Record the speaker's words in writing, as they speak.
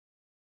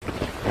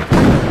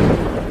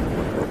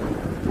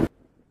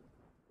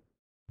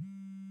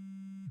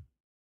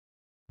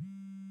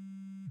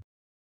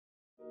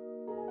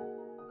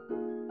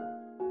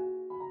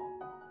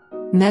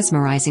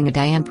Mesmerizing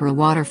Adyanpara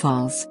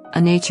Waterfalls,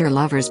 a nature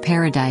lover's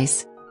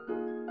paradise.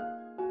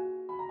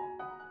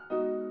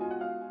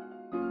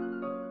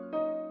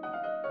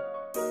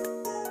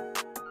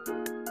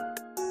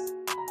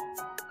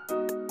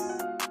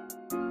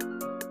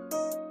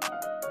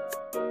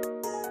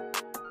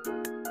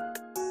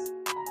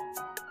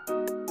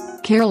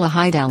 Kerala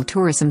Hydel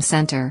Tourism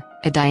Centre,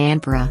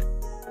 Adyanpara.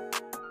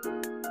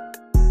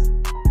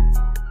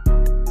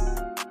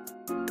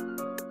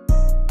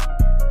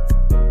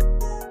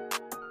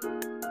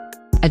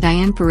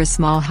 Adyanpara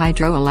Small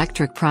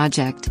Hydroelectric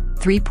Project,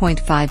 3.5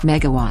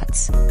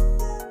 megawatts.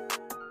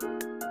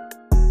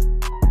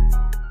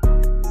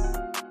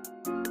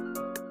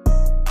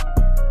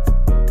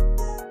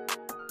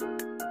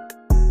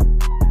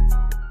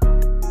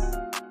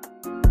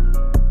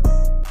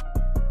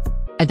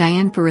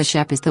 Adyanpara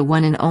Shep is the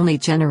one and only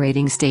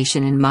generating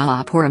station in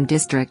Malappuram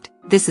district.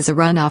 This is a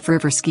runoff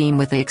river scheme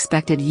with the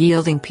expected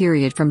yielding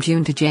period from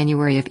June to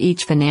January of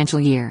each financial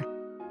year.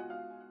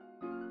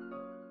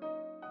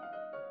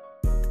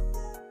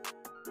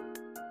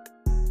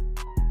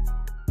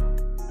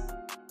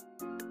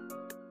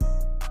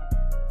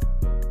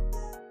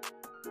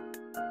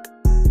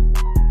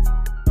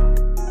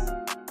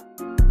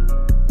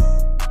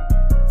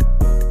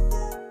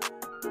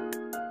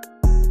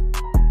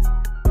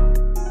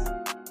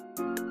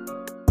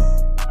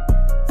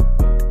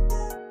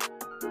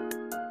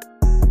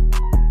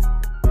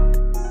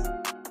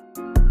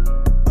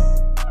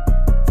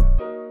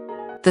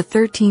 The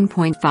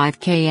 13.5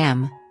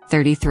 km,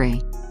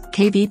 33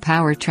 kV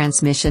power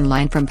transmission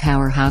line from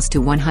powerhouse to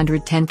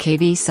 110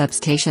 kV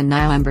substation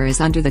Nilambur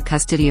is under the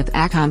custody of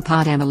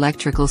Adyanpara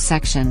Electrical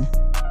Section.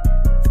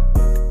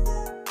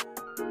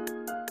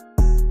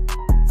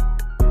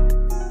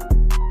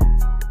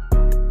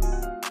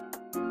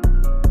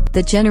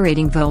 The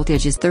generating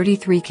voltage is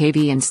 33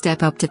 kV and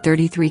step up to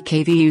 33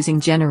 kV using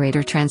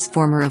generator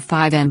transformer of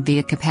 5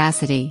 MV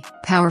capacity.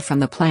 Power from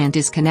the plant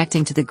is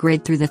connecting to the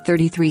grid through the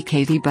 33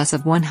 kV bus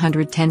of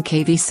 110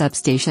 kV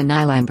substation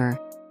Nilambur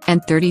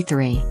and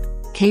 33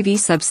 kV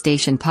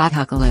substation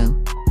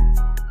Pothukalu.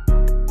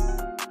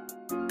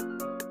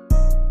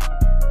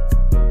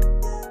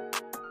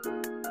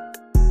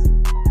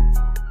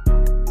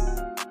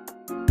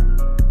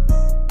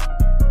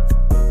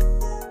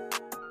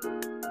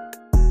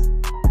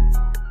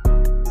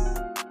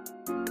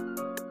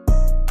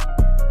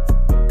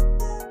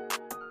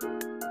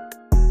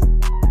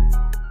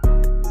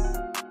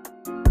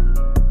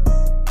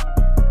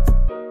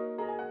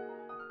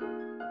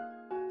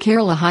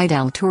 Kerala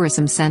Hydel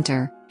Tourism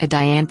Centre,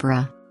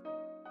 Adyanpara.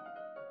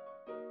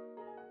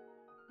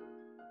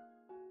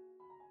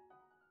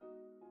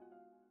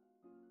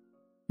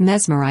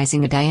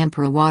 Mesmerizing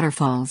Adyanpara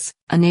Waterfalls,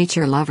 a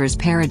nature lover's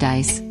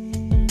paradise.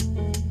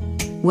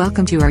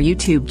 Welcome to our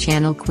YouTube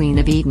channel Queen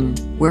of Eden,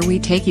 where we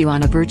take you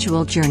on a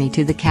virtual journey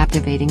to the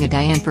captivating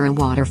Adyanpara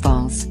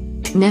Waterfalls.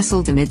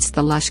 Nestled amidst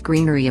the lush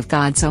greenery of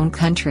God's own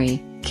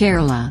country,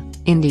 Kerala,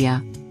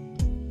 India.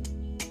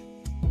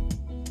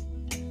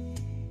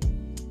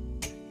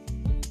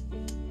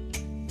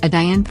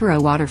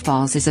 Adyanpara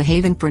Waterfalls is a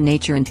haven for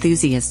nature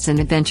enthusiasts and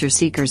adventure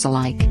seekers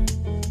alike.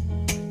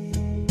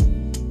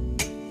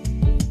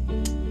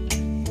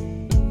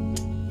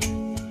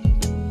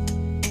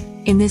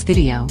 In this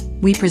video,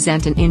 we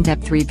present an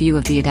in-depth review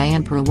of the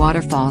Adyanpara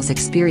Waterfalls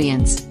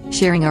experience,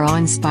 sharing our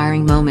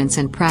awe-inspiring moments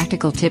and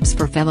practical tips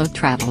for fellow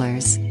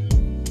travelers.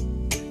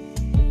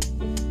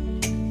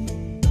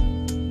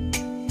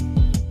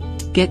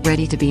 Get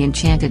ready to be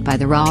enchanted by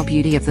the raw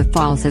beauty of the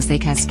falls as they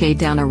cascade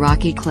down a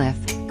rocky cliff,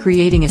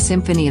 creating a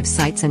symphony of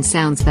sights and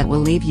sounds that will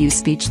leave you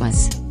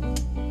speechless.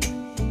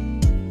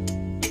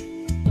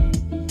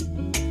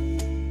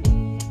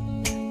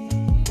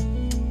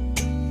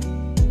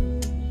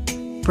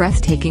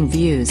 Breathtaking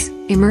views.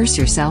 Immerse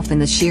yourself in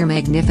the sheer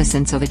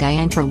magnificence of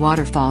Adyanpara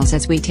Waterfalls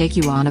as we take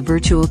you on a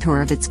virtual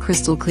tour of its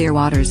crystal clear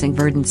waters and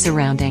verdant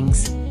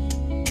surroundings.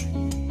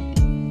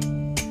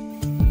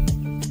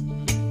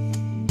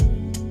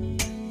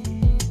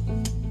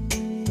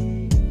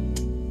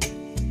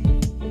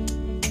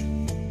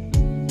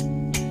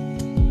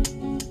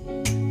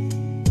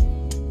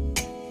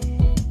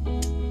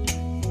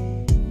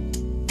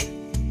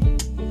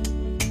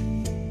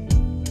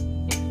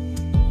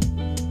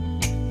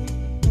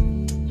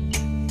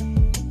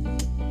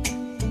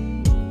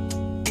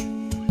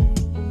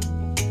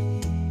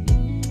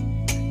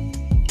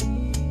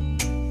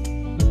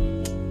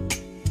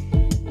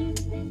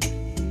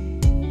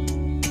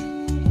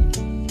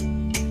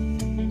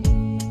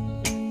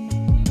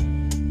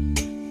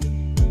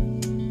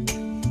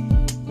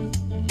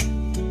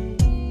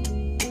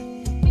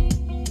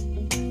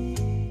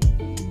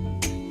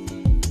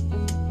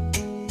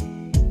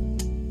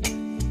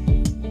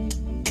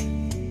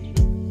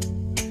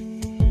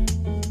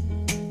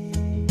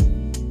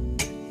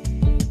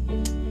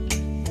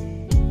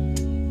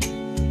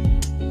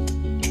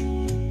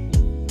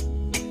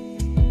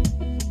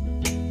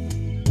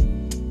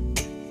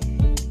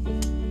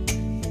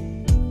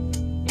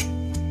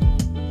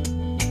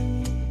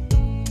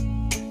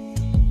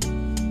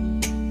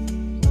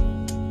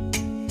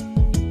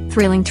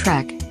 Thrilling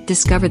trek.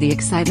 Discover the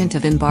excitement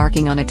of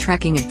embarking on a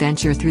trekking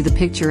adventure through the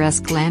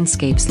picturesque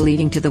landscapes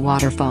leading to the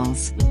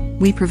waterfalls.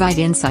 We provide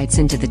insights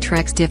into the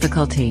trek's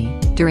difficulty,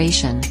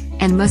 duration,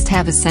 and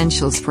must-have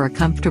essentials for a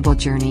comfortable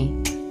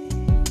journey.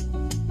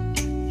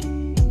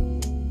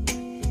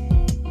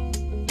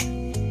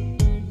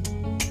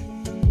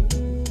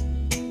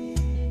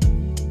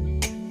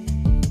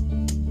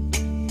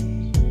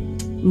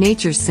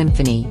 Nature's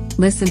Symphony.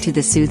 Listen to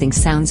the soothing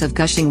sounds of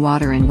gushing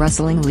water and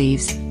rustling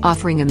leaves,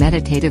 offering a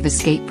meditative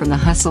escape from the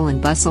hustle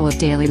and bustle of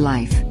daily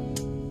life.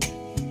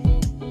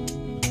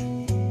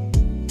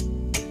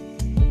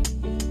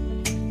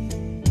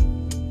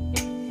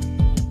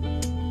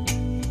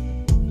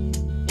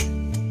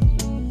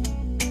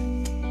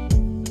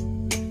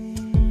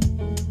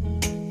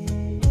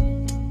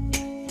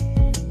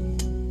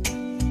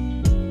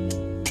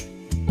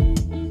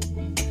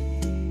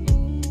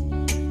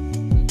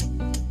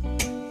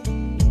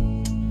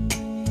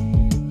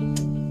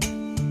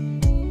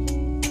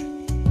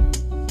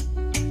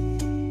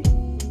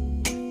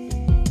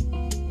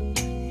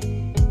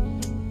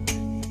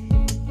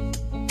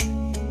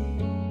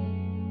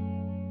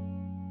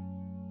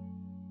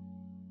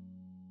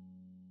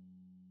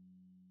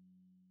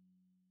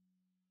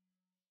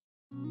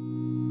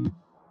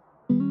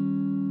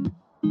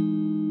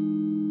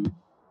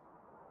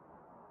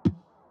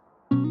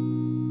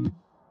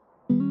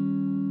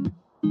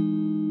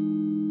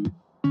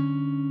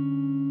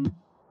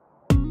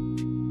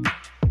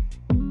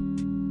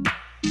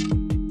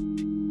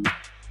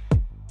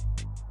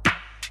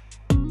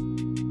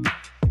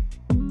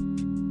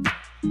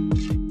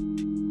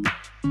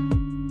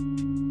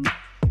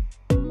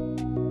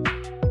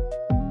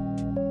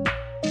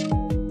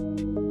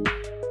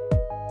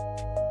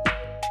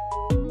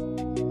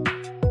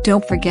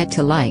 Don't forget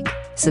to like,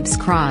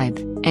 subscribe,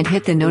 and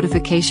hit the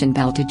notification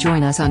bell to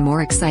join us on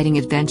more exciting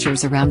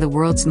adventures around the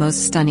world's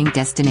most stunning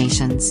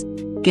destinations.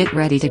 Get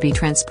ready to be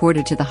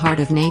transported to the heart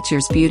of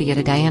nature's beauty at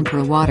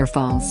Adyanpara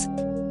Waterfalls.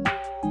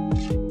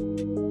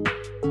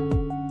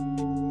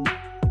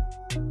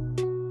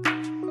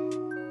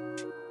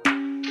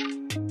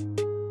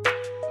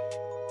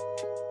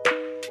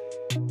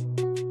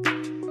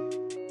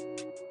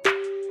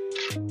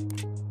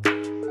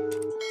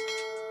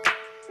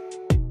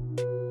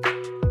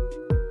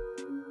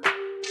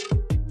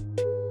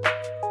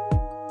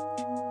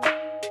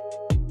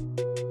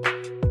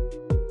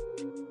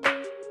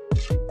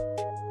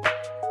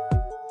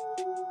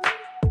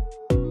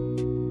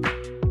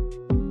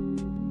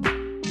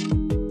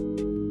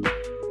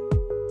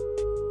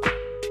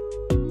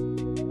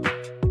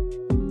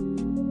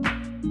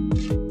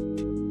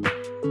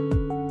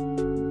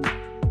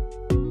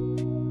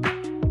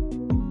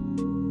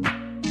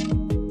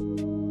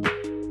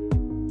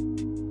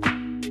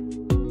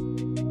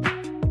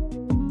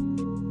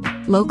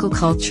 Local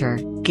culture.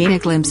 Gain a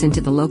glimpse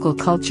into the local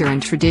culture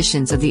and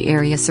traditions of the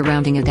area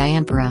surrounding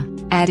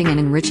Adyanpara, adding an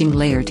enriching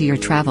layer to your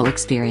travel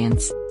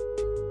experience.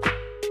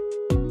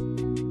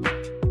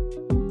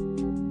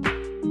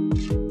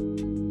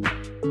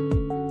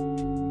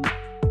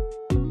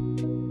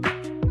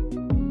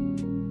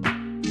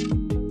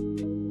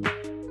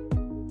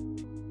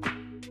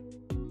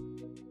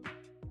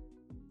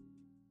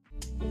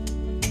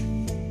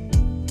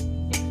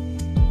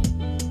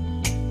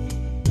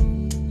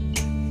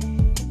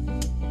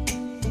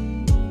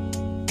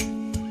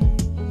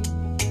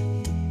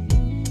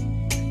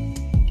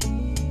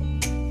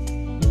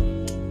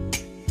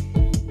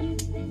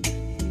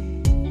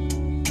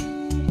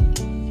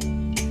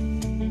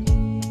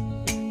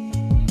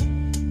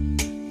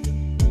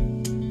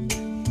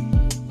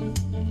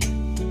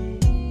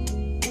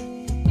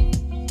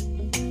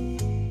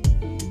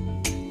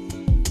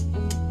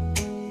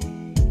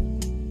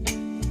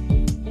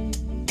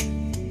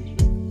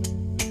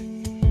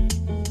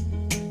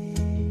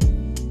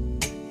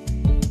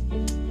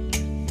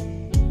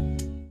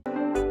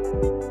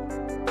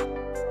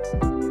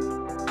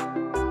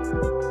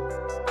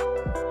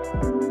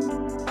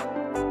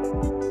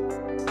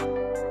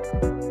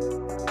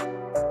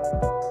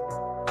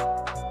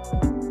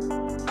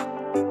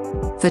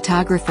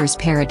 Photographer's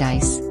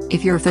Paradise.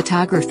 If you're a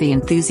photography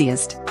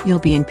enthusiast, you'll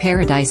be in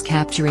paradise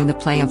capturing the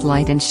play of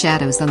light and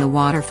shadows on the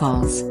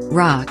waterfalls,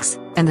 rocks,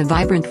 and the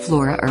vibrant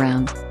flora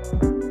around.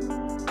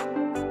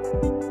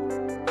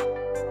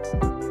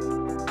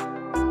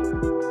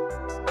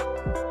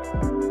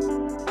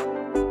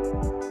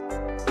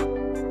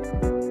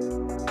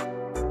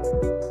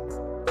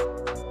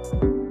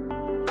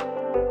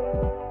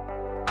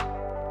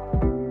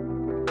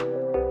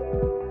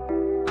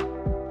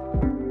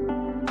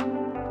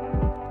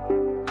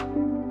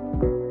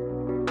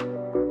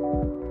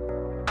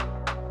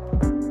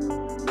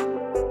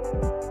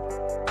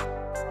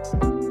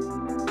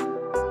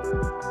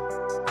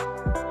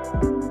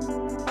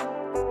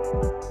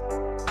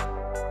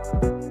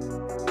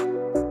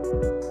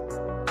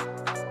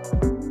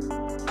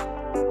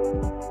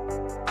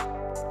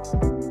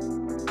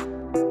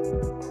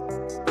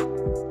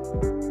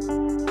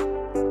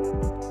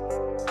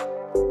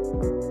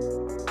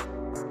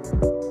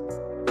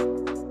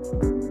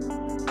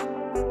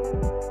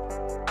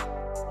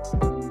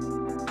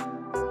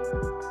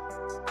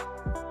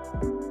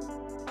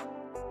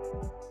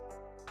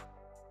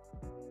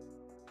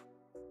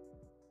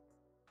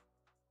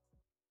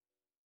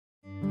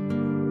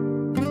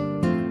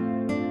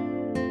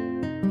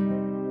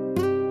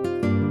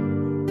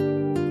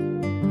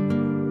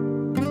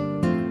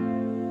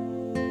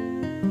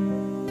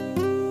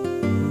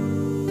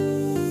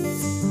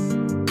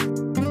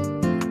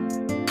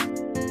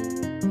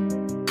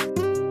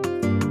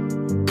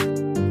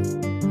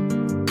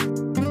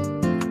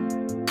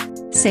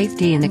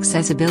 Safety and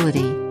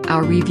accessibility.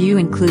 Our review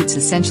includes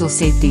essential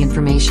safety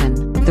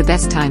information, the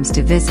best times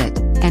to visit,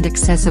 and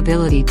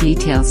accessibility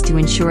details to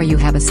ensure you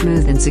have a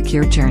smooth and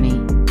secure journey.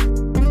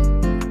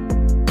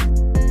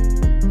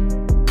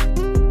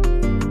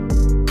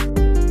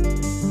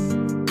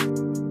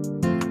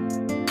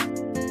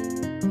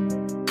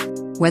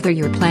 Whether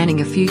you're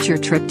planning a future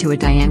trip to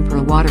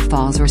Adyanpara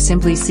Waterfalls or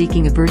simply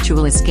seeking a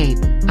virtual escape,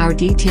 our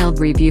detailed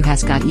review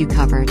has got you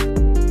covered.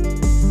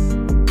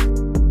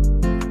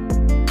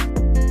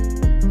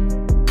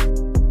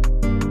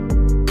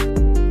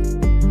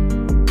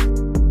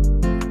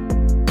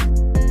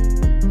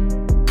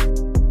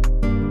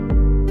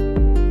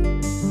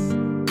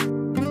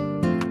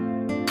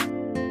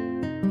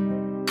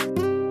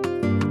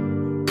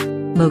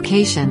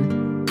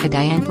 Location: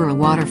 Adyanpara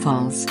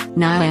Waterfalls,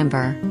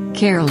 Nilambur,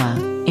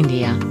 Kerala,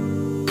 India.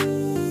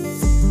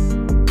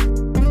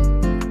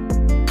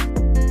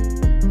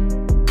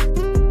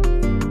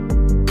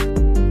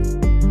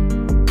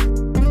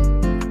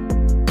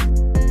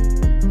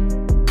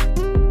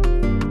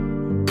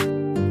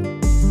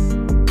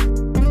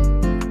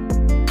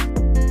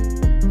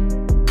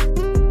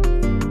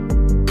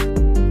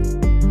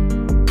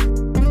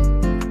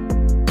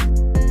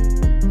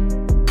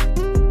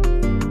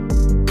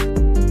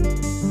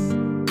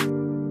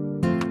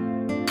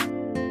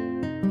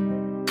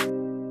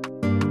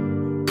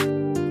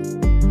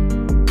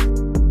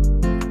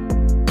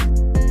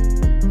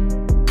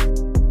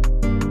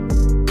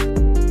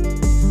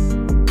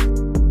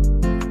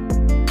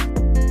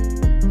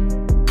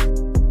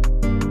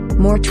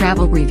 More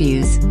travel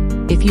reviews.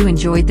 If you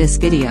enjoyed this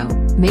video,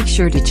 make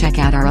sure to check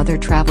out our other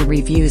travel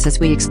reviews as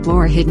we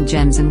explore hidden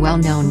gems and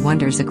well-known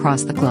wonders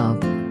across the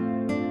globe.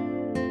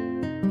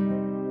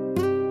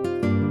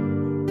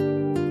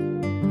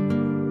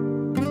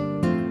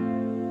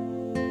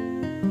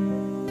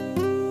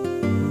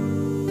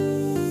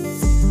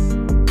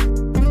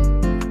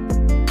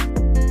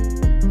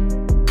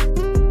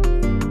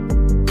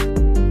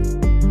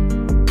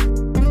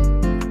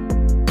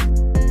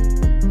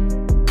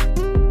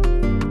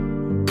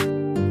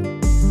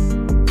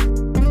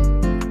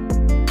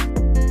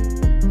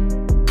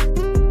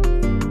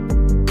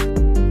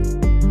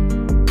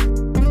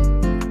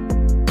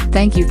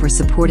 Thank you for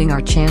supporting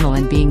our channel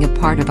and being a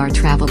part of our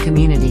travel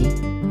community.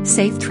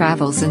 Safe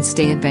travels and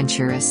stay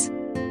adventurous.